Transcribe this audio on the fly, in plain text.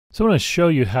So I want to show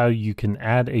you how you can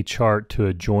add a chart to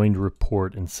a joined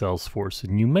report in Salesforce.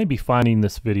 And you may be finding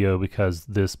this video because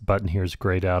this button here is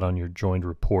grayed out on your joined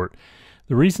report.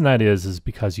 The reason that is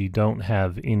because you don't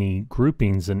have any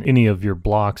groupings in any of your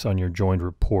blocks on your joined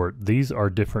report. These are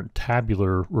different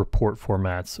tabular report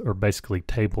formats, or basically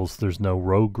tables. There's no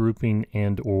row grouping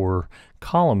and or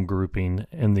column grouping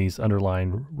in these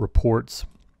underlying reports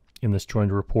in this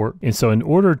joined report. And so in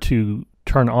order to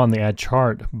turn on the Add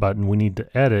Chart button, we need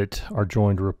to edit our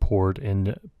joined report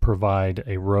and provide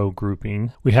a row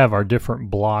grouping. We have our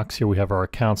different blocks here. We have our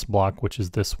accounts block, which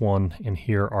is this one, and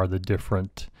here are the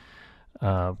different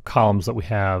columns that we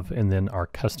have, and then our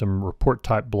custom report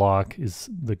type block is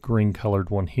the green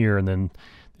colored one here, and then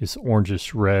this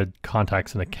orangish red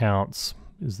contacts and accounts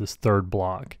is this third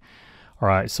block. All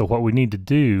right, so what we need to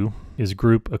do is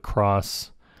group across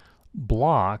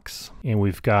blocks, and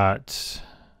we've got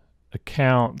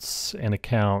accounts,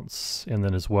 and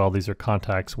then as well these are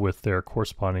contacts with their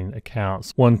corresponding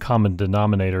accounts. One common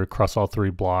denominator across all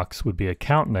three blocks would be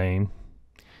account name,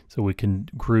 so we can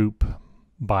group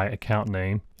by account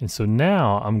name. And so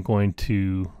now I'm going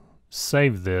to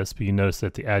save this, but you notice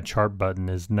that the Add Chart button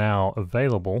is now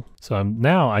available. So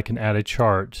now I can add a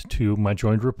chart to my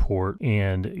joined report,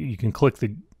 and you can click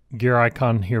the gear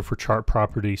icon here for chart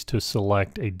properties to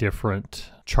select a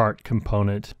different chart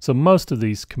component. So most of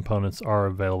these components are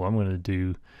available. I'm going to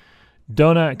do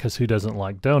donut because who doesn't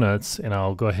like donuts, and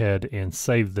I'll go ahead and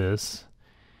save this.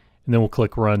 And then we'll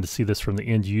click Run to see this from the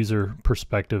end user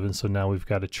perspective. And so now we've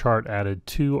got a chart added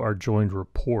to our joined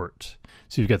report.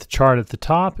 So you've got the chart at the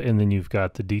top, and then you've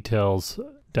got the details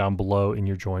down below in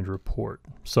your joined report.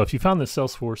 So if you found this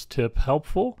Salesforce tip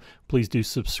helpful, please do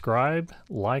subscribe,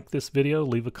 like this video,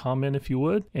 leave a comment if you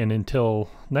would. And until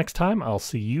next time, I'll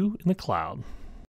see you in the cloud.